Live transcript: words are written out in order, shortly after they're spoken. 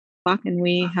o'clock, and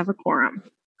we have a quorum.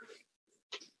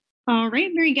 All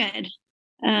right, very good.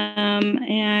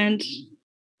 And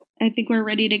I think we're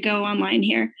ready to go online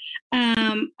here.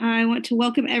 I want to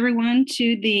welcome everyone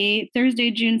to the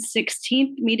Thursday, June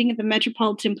 16th meeting of the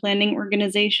Metropolitan Planning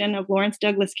Organization of Lawrence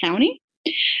Douglas County.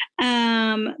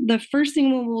 The first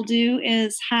thing we will do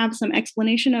is have some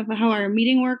explanation of how our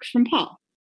meeting works from Paul.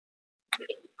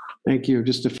 Thank you.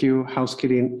 Just a few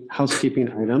housekeeping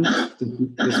items.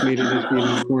 This meeting is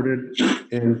being recorded,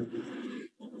 and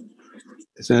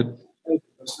is that?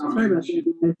 Sorry about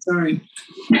that. Sorry.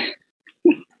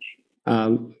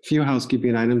 Few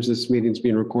housekeeping items. This meeting is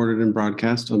being recorded and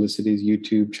broadcast on the city's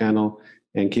YouTube channel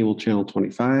and cable channel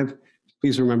 25.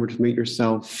 Please remember to mute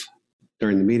yourself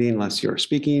during the meeting unless you're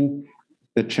speaking.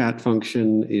 The chat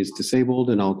function is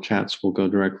disabled and all chats will go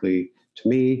directly to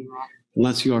me.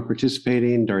 Unless you are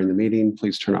participating during the meeting,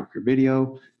 please turn off your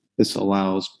video. This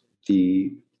allows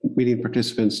the meeting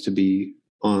participants to be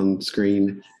on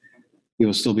screen. You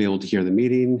will still be able to hear the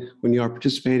meeting. When you are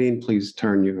participating, please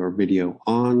turn your video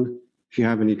on. If you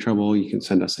have any trouble, you can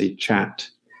send us a chat.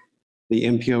 The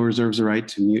MPO reserves the right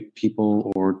to mute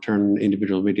people or turn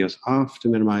individual videos off to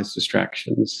minimize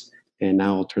distractions. And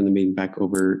now I'll turn the meeting back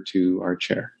over to our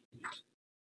chair.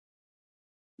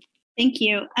 Thank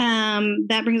you.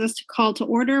 That brings us to call to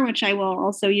order, which I will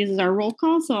also use as our roll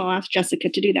call. So I'll ask Jessica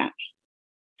to do that.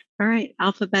 All right,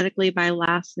 alphabetically by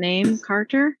last name.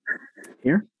 Carter.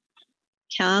 Here.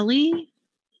 Kelly,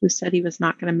 who said he was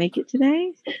not going to make it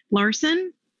today.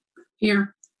 Larson.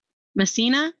 Here.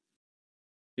 Messina.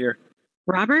 Here.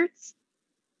 Roberts.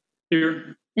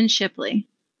 Here. And Shipley.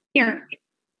 Here.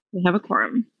 We have a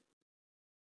quorum.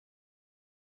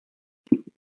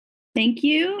 Thank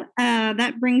you.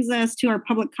 That brings us to our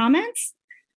public comments.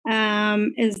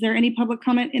 Is there any public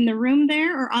comment in the room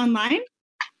there or online?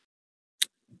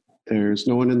 There's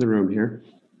no one in the room here.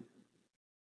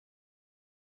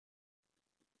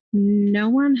 No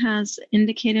one has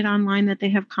indicated online that they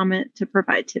have comment to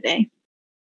provide today.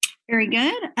 Very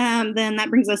good. Then that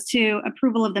brings us to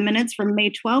approval of the minutes from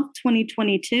May 12th,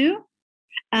 2022.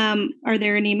 Are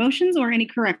there any motions or any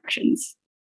corrections?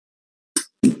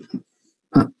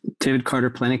 David Carter,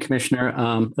 Planning Commissioner.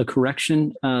 A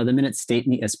correction, the minutes state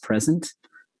me as present,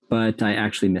 but I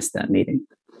actually missed that meeting.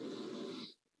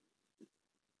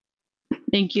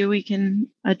 Thank you. We can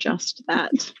adjust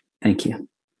that. Thank you.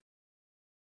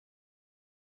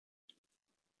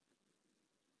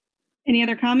 Any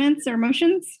other comments or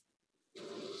motions?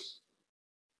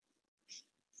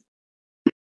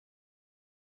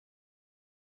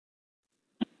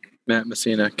 Matt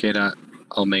Messina, KDOT.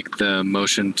 I'll make the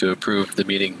motion to approve the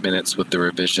meeting minutes with the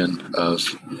revision of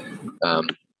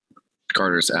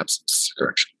Carter's absence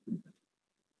correction.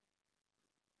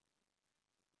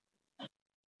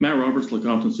 Matt Roberts,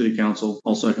 Lecompton City Council.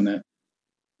 I'll second that.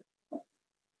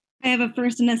 I have a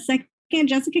first and a second.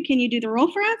 Jessica, can you do the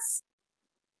roll for us?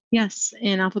 Yes,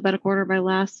 in alphabetical order by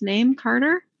last name.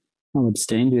 Carter. I'll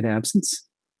abstain due to absence.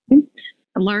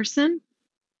 Larson.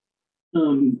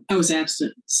 I was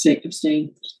absent.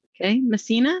 Abstain. Okay.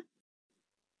 Messina.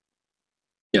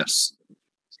 Yes.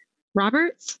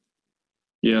 Roberts.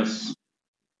 Yes.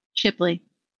 Shipley.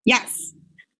 Yes.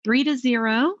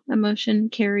 3-0. The motion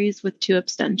carries with 2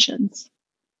 abstentions.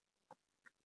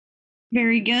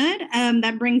 Very good.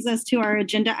 That brings us to our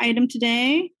agenda item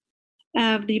today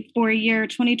of the four-year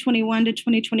 2021 to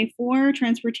 2024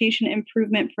 Transportation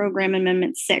Improvement Program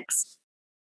Amendment 6.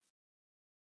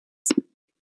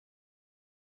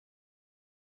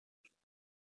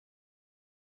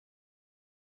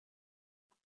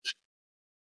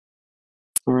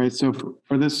 All right, so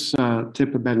for this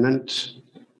TIP amendment,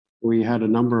 we had a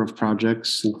number of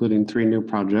projects, including 3 new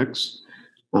projects.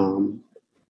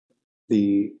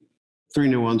 The 3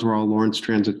 new ones were all Lawrence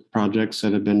Transit projects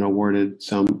that have been awarded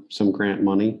some grant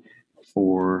money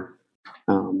for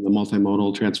the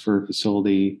multimodal transfer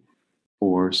facility,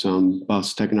 for some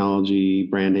bus technology,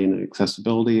 branding, and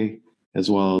accessibility,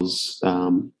 as well as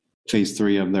phase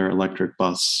 3 of their electric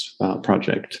bus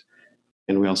project.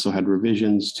 And we also had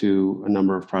revisions to a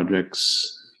number of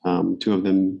projects, 2 of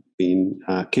them being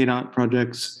KDOT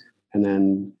projects, and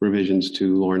then revisions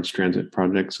to Lawrence Transit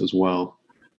projects as well,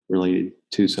 related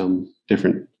to some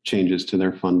different changes to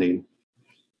their funding.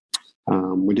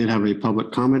 We did have a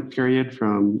public comment period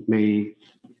from May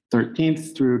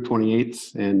 13th through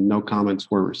 28th, and no comments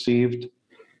were received.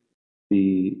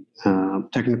 The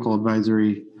Technical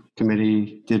Advisory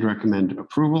Committee did recommend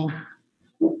approval.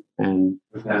 And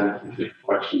with that, if you have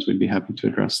questions, we'd be happy to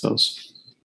address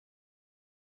those.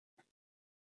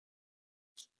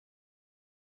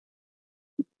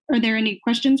 Are there any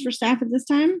questions for staff at this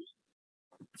time?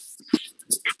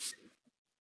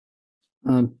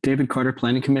 David Carter,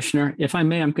 Planning Commissioner. If I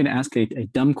may, I'm going to ask a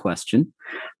dumb question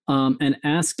and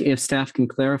ask if staff can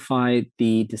clarify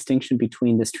the distinction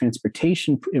between this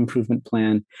transportation improvement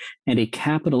plan and a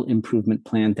capital improvement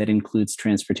plan that includes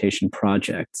transportation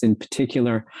projects. In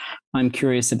particular, I'm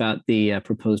curious about the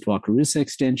proposed Wakarusa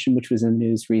extension, which was in the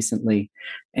news recently,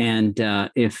 and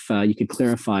if you could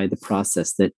clarify the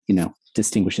process that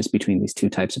distinguishes between these two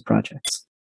types of projects.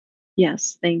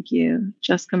 Yes, thank you.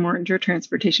 Jessica Mortinger,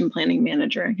 Transportation Planning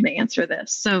Manager. I'm going to answer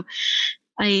this. So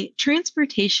a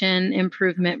transportation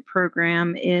improvement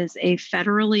program is a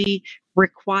federally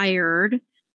required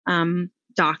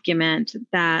document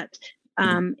that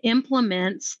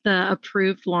implements the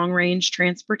approved long-range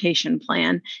transportation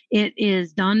plan. It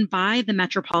is done by the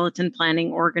Metropolitan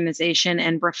Planning Organization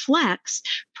and reflects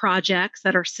projects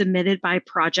that are submitted by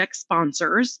project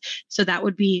sponsors. So that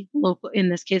would be local, in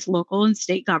this case, local and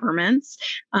state governments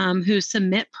who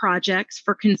submit projects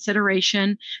for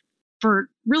consideration for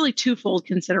really twofold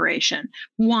consideration.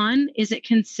 One, is it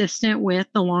consistent with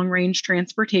the long-range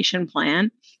transportation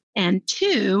plan? And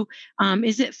two,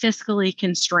 is it fiscally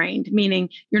constrained, meaning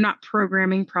you're not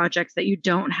programming projects that you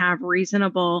don't have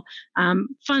reasonable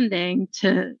funding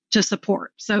to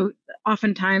support. So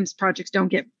oftentimes projects don't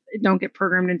get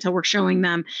programmed until we're showing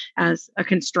them as a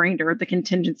constraint or the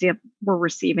contingency of we're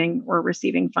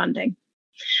receiving funding.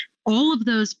 All of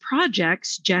those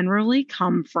projects generally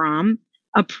come from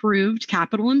approved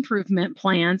capital improvement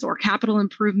plans or capital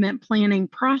improvement planning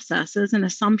processes and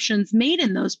assumptions made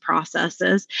in those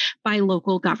processes by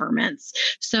local governments.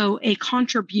 So a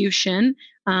contribution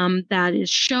that is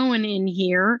shown in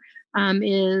here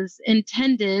is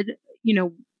intended,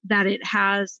 that it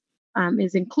has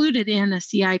is included in a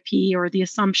CIP or the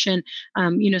assumption.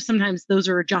 Sometimes those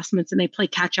are adjustments and they play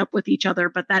catch up with each other,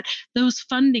 but that those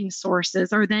funding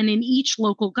sources are then in each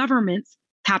local government's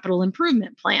capital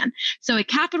improvement plan. So a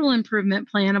capital improvement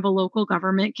plan of a local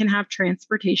government can have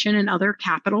transportation and other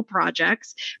capital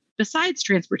projects. Besides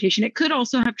transportation, it could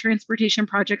also have transportation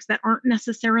projects that aren't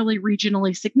necessarily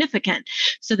regionally significant.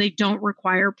 So they don't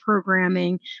require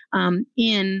programming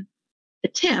in the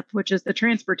TIP, which is the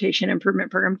Transportation Improvement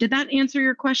Program. Did that answer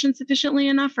your question sufficiently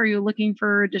enough? Or are you looking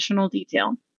for additional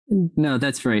detail? No,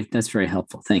 that's very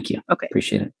helpful. Thank you. Okay.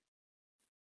 Appreciate it.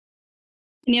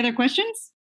 Any other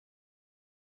questions?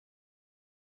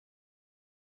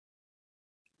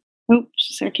 Oh,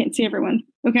 I can't see everyone.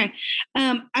 Okay.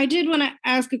 I did want to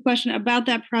ask a question about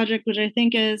that project, which I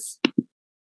think is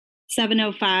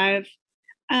 705.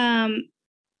 I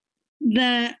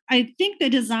think the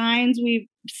designs, we've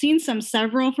seen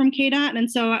several from KDOT.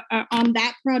 And so on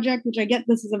that project, which I get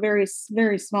this is a very,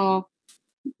 very small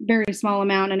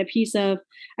amount and a piece of,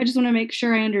 I just want to make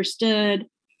sure I understood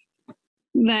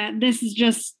that this is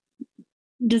just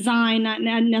design, not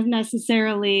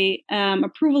necessarily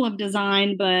approval of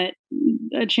design, but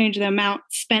a change of the amount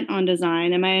spent on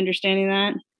design. Am I understanding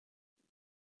that?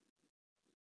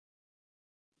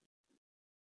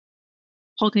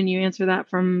 Paul, can you answer that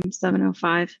from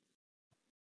 705?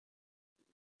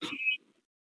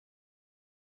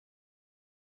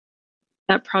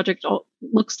 That project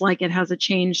looks like it has a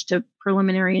change to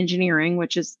preliminary engineering,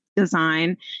 which is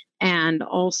design, and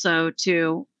also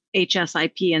to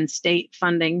HSIP and state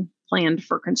funding planned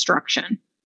for construction.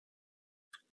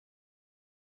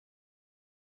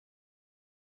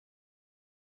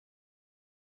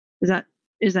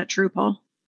 Is that true, Paul?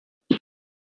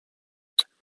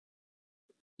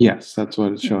 Yes, that's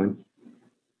what it's showing.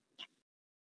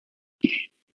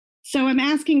 So I'm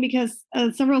asking because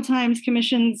several times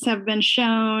commissions have been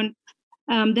shown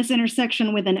this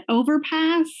intersection with an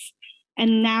overpass.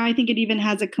 And now I think it even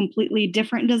has a completely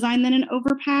different design than an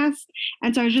overpass.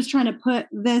 And so I was just trying to put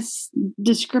this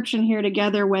description here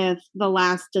together with the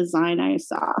last design I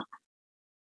saw.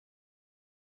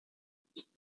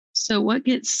 So what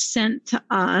gets sent to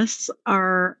us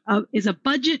is a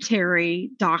budgetary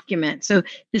document. So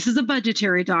this is a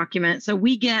budgetary document. So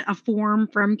we get a form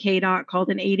from KDOT called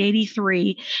an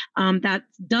 883 that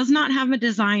does not have a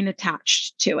design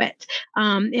attached to it.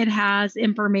 It has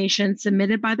information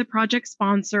submitted by the project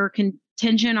sponsor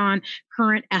contingent on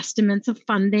current estimates of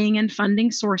funding and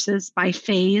funding sources by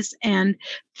phase and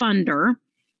funder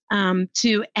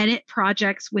to edit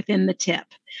projects within the TIP.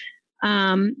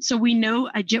 So we know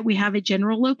we have a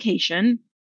general location,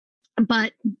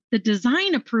 but the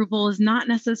design approval is not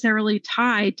necessarily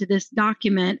tied to this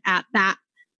document at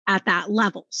that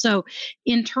level. So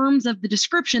in terms of the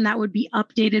description, that would be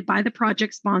updated by the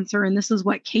project sponsor, and this is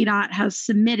what KDOT has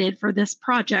submitted for this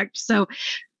project. So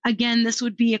again, this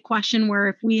would be a question where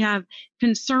if we have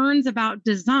concerns about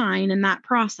design in that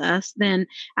process, then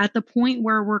at the point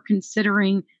where we're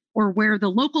considering or where the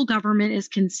local government is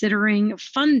considering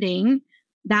funding,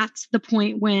 that's the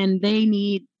point when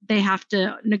they have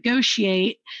to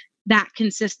negotiate that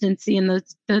consistency and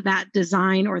that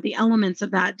design or the elements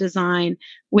of that design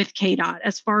with KDOT.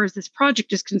 As far as this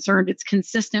project is concerned, it's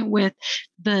consistent with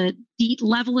the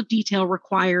level of detail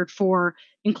required for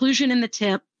inclusion in the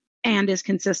TIP and is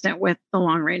consistent with the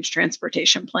long-range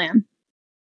transportation plan.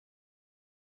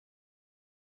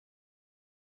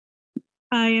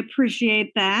 I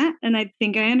appreciate that, and I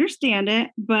think I understand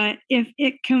it, but if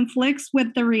it conflicts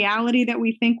with the reality that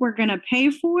we think we're going to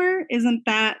pay for, isn't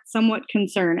that somewhat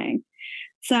concerning?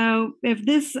 So if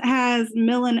this has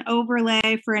mill and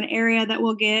overlay for an area that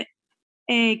will get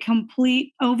a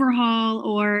complete overhaul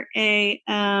or a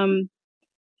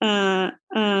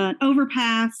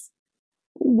overpass,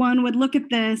 one would look at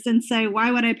this and say,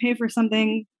 why would I pay for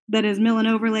something that is mill and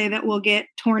overlay that will get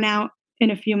torn out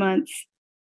in a few months?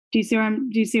 Do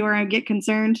you see where I get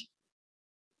concerned?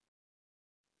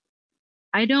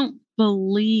 I don't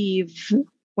believe,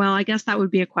 well, I guess that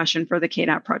would be a question for the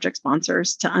KDOT project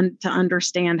sponsors to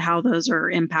understand how those are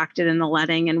impacted in the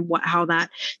letting and how that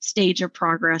stage of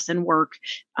progress and work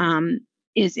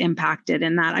is impacted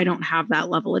in that. I don't have that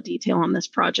level of detail on this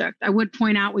project. I would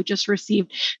point out we just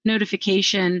received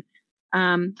notification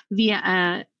via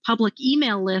a public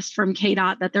email list from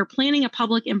KDOT that they're planning a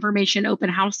public information open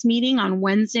house meeting on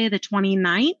Wednesday, the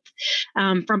 29th,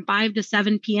 from 5 to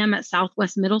 7 p.m. at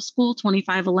Southwest Middle School,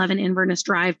 2511 Inverness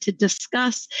Drive, to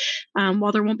discuss,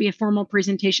 while there won't be a formal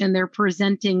presentation, they're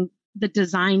presenting the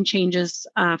design changes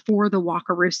for the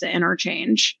Wakarusa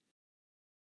interchange.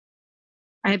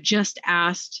 I have just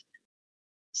asked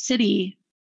city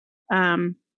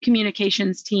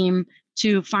communications team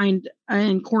to find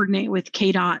and coordinate with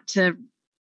KDOT to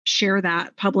share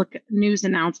that public news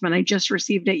announcement. I just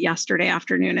received it yesterday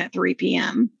afternoon at 3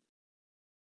 p.m.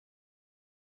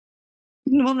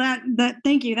 Well, that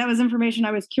thank you. That was information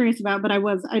I was curious about, but I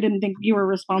didn't think you were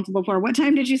responsible for. What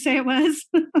time did you say it was?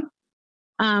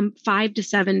 5 to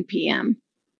 7 p.m.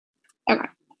 Okay,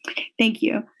 thank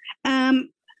you.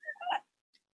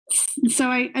 So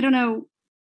I don't know.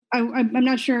 I'm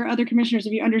not sure other commissioners,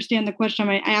 if you understand the question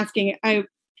I'm asking.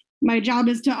 My job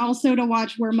is to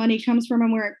watch where money comes from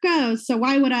and where it goes. So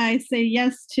why would I say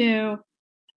yes to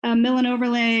a mill and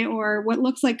overlay or what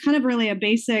looks like kind of really a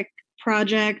basic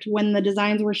project when the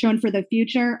designs were shown for the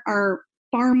future are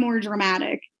far more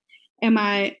dramatic? Am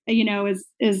I, is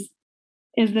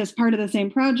this part of the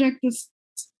same project? This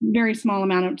very small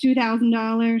amount of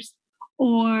 $2,000,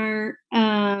 or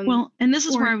well, and this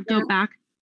is where I would go back.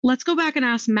 Let's go back and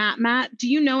ask Matt. Matt, do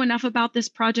you know enough about this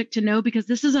project to know? Because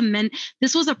this was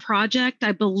a project,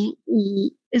 I believe,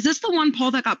 is this the one, Paul,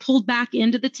 that got pulled back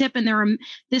into the TIP, and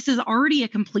this is already a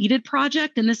completed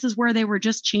project, and this is where they were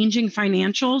just changing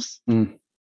financials? Mm.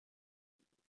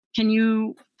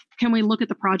 Can we look at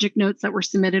the project notes that were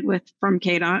submitted from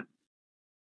KDOT?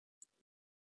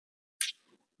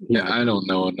 Yeah, I don't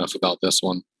know enough about this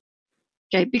one.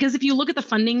 Okay, because if you look at the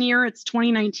funding year, it's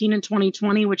 2019 and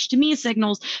 2020, which to me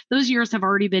signals those years have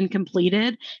already been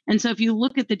completed. And so if you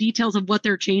look at the details of what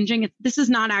they're changing, this is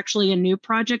not actually a new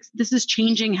project. This is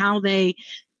changing how they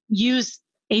use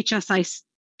HSIP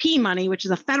money, which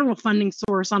is a federal funding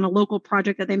source, on a local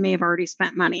project that they may have already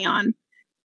spent money on.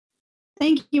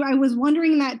 Thank you. I was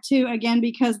wondering that too, again,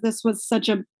 because this was such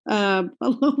a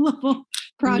low-level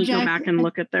project. Let me go back and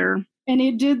look at their... And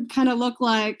it did kind of look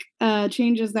like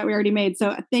changes that we already made.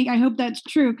 So I hope that's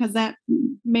true, because that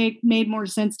made more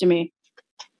sense to me.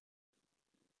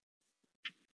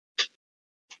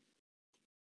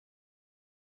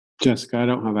 Jessica, I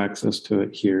don't have access to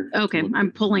it here. Okay,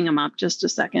 I'm pulling them up. Just a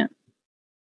second.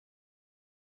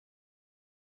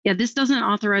 Yeah, this doesn't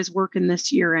authorize work in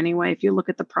this year anyway. If you look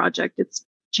at the project, it's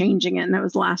changing it, and it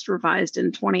was last revised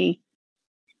in 20.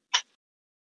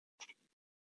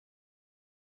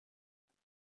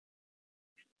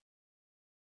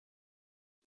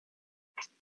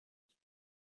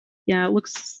 Yeah, it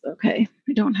looks okay.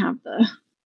 I don't have the...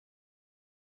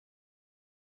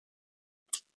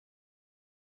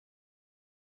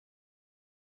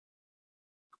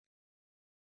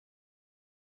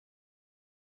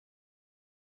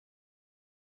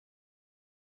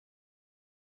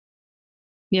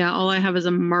 Yeah, all I have is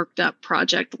a marked up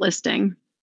project listing.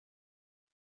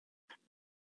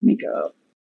 Let me go.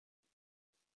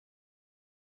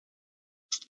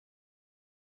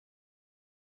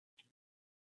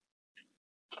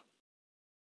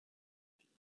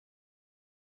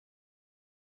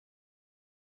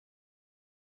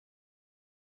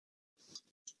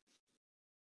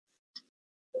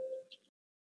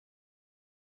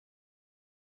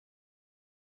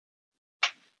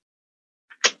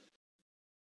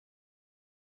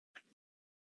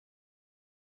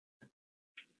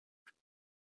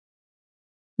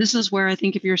 This is where I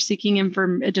think if you're seeking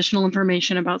additional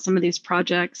information about some of these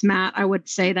projects, Matt, I would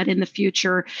say that in the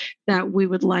future that we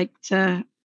would like to,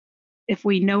 if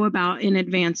we know about in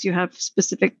advance, you have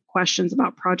specific questions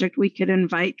about project, we could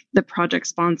invite the project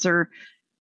sponsor,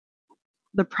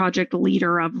 the project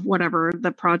leader of whatever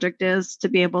the project is, to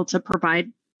be able to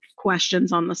provide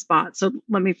questions on the spot. So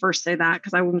let me first say that,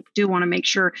 because I do want to make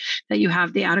sure that you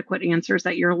have the adequate answers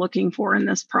that you're looking for in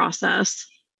this process.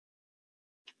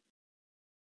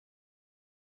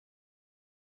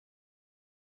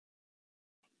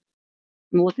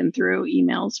 I'm looking through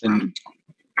emails from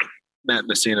Matt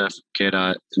Messina,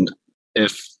 KDOT. And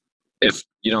if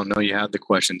you don't know you have the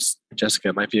questions, Jessica,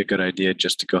 it might be a good idea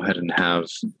just to go ahead and have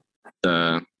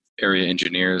the area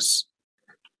engineers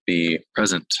be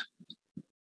present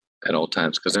at all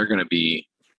times, because they're going to be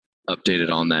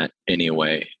updated on that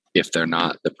anyway if they're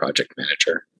not the project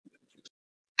manager.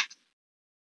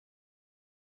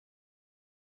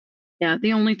 Yeah,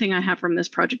 the only thing I have from this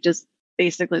project is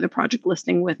basically the project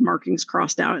listing with markings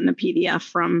crossed out in the PDF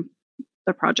from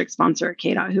the project sponsor at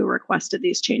KDOT who requested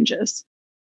these changes.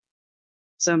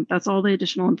 So that's all the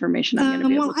additional information I'm going to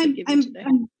be able to give you today.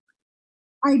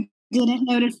 I didn't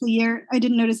notice the year. I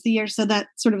didn't notice the year, so that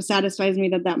sort of satisfies me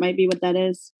that might be what that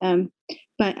is. But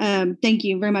thank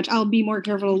you very much. I'll be more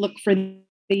careful to look for the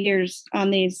years on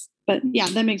these. But yeah,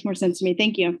 that makes more sense to me.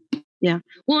 Thank you. Yeah.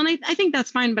 Well, and I think that's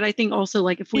fine. But I think also,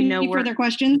 like, if we know Any further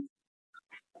questions?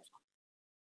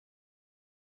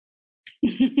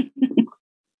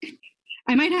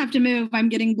 I might have to move. I'm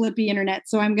getting blippy internet,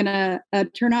 so I'm going to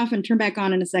turn off and turn back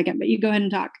on in a second, but you go ahead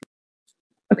and talk.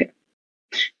 Okay.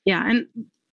 Yeah. And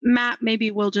Matt,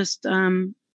 maybe we'll just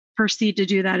proceed to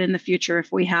do that in the future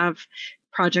if we have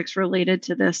projects related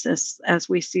to this, as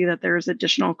we see that there's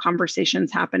additional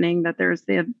conversations happening, that there's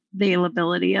the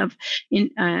availability of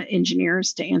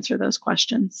engineers to answer those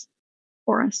questions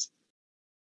for us.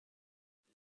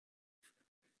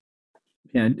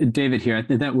 Yeah, David here. I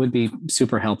think that would be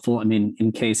super helpful. I mean,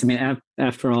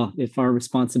 after all, if our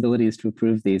responsibility is to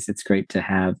approve these, it's great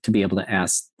to be able to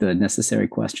ask the necessary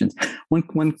questions.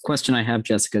 One question I have,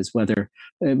 Jessica, is what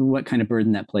kind of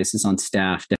burden that places on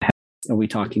staff to have. Are we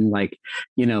talking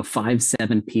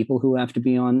 5-7 people who have to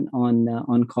be on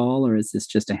call, or is this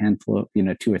just a handful of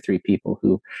 2 or 3 people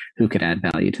who could add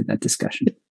value to that discussion?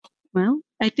 Well,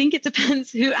 I think it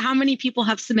depends how many people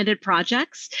have submitted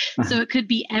projects. So it could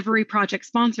be every project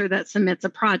sponsor that submits a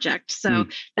project. So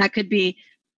that could be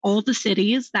all the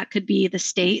cities, that could be the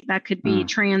state, that could be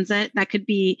transit, that could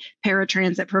be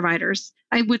paratransit providers.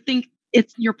 I would think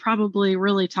you're probably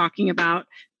really talking about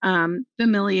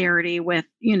familiarity with,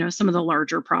 some of the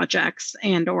larger projects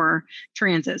and or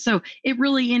transit. So it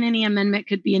really, in any amendment,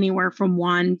 could be anywhere from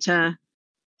 1 to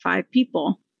 5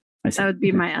 people. That would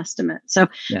be my estimate. So,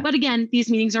 yeah. But again, these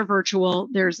meetings are virtual.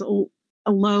 There's a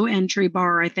low entry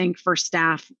bar, I think, for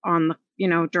staff on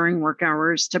during work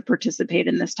hours to participate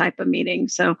in this type of meeting.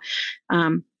 So,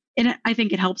 I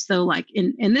think it helps though, like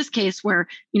in this case where,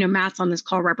 Matt's on this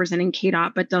call representing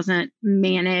KDOT, but doesn't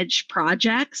manage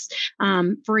projects,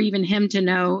 for even him to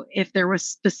know if there was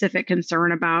specific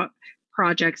concern about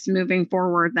projects moving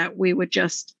forward, that we would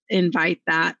just invite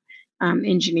that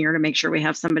engineer to make sure we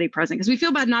have somebody present, because we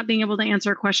feel bad not being able to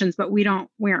answer questions, but we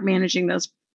aren't managing those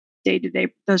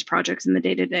those projects in the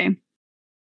day-to-day.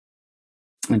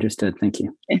 Understood. Thank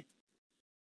you. Okay.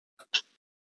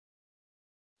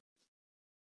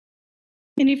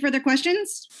 Any further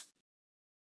questions?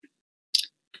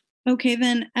 Okay,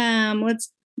 then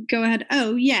let's go ahead.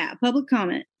 Oh yeah, public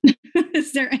comment.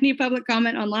 Is there any public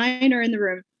comment online or in the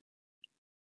room?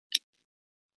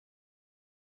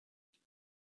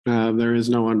 There is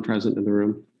no one present in the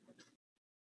room.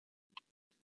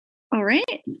 All right.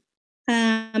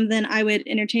 Then I would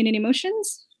entertain any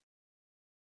motions.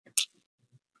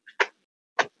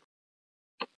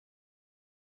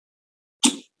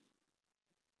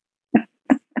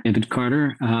 David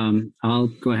Carter. I'll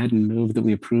go ahead and move that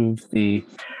we approve the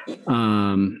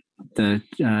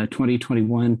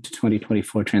 2021 to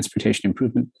 2024 Transportation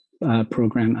Improvement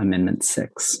Program Amendment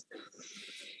 6.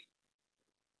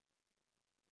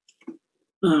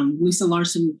 Lisa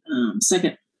Larson,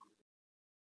 second.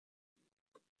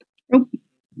 Oh,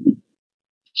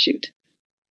 shoot.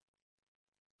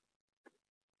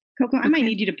 Coco, I might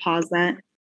need you to pause that.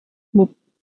 We'll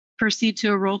proceed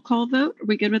to a roll call vote. Are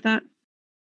we good with that?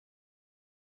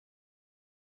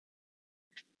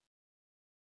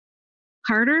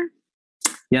 Carter?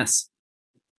 Yes.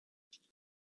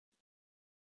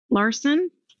 Larson?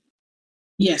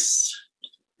 Yes.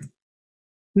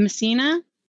 Messina?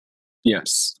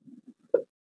 Yes.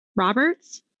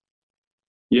 Roberts?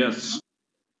 Yes.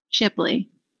 Shipley?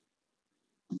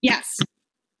 Yes.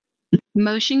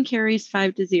 Motion carries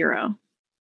 5-0.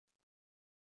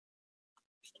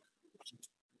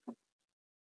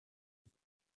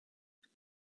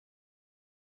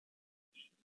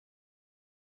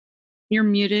 You're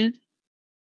muted.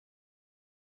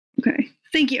 Okay.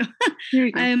 Thank you. There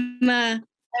you go.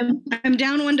 I'm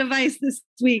down one device this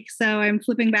week, so I'm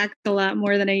flipping back a lot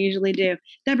more than I usually do.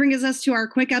 That brings us to our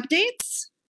quick updates.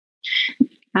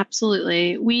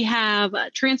 Absolutely. We have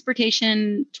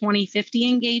Transportation 2050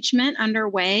 engagement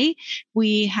underway.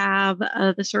 We have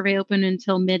the survey open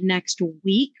until mid next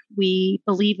week. We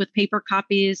believe with paper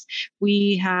copies,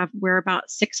 we're about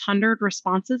 600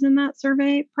 responses in that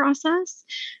survey process.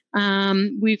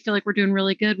 We feel like we're doing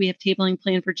really good. We have tabling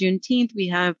planned for Juneteenth.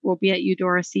 We'll be at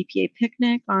Eudora CPA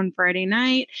picnic on Friday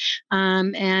night.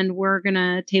 And we're going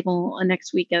to table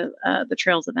next week at the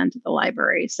Trails event at the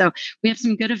library. So we have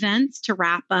some good events to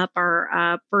wrap up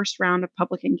our first round of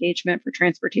public engagement for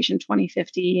Transportation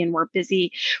 2050. And we're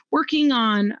busy working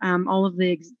on all of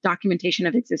the documentation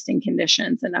of existing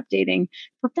conditions and updating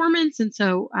performance. And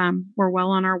so we're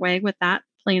well on our way with that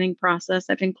planning process.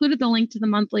 I've included the link to the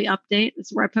monthly update. This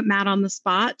is where I put Matt on the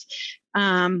spot.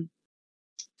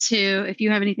 If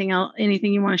you have anything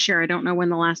you want to share. I don't know when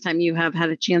the last time you have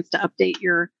had a chance to update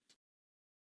your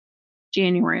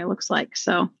January, it looks like.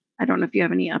 So I don't know if you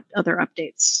have any other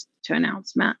updates to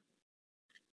announce, Matt.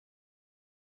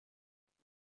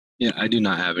 Yeah, I do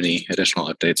not have any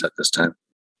additional updates at this time.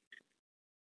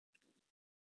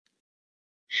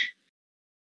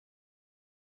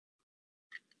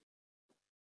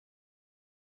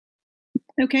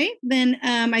 Okay, then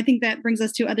I think that brings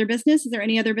us to other business. Is there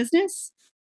any other business?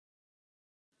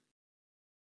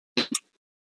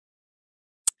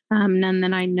 None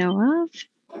that I know of.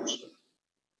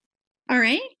 All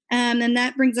right, then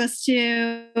that brings us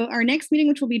to our next meeting,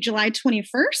 which will be July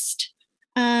 21st,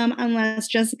 unless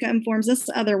Jessica informs us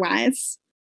otherwise.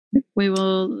 We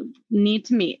will need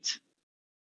to meet.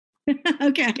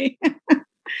 Okay.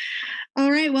 All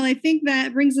right. Well, I think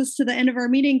that brings us to the end of our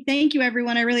meeting. Thank you,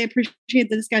 everyone. I really appreciate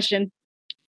the discussion.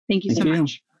 Thank you so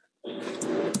Thank you. much.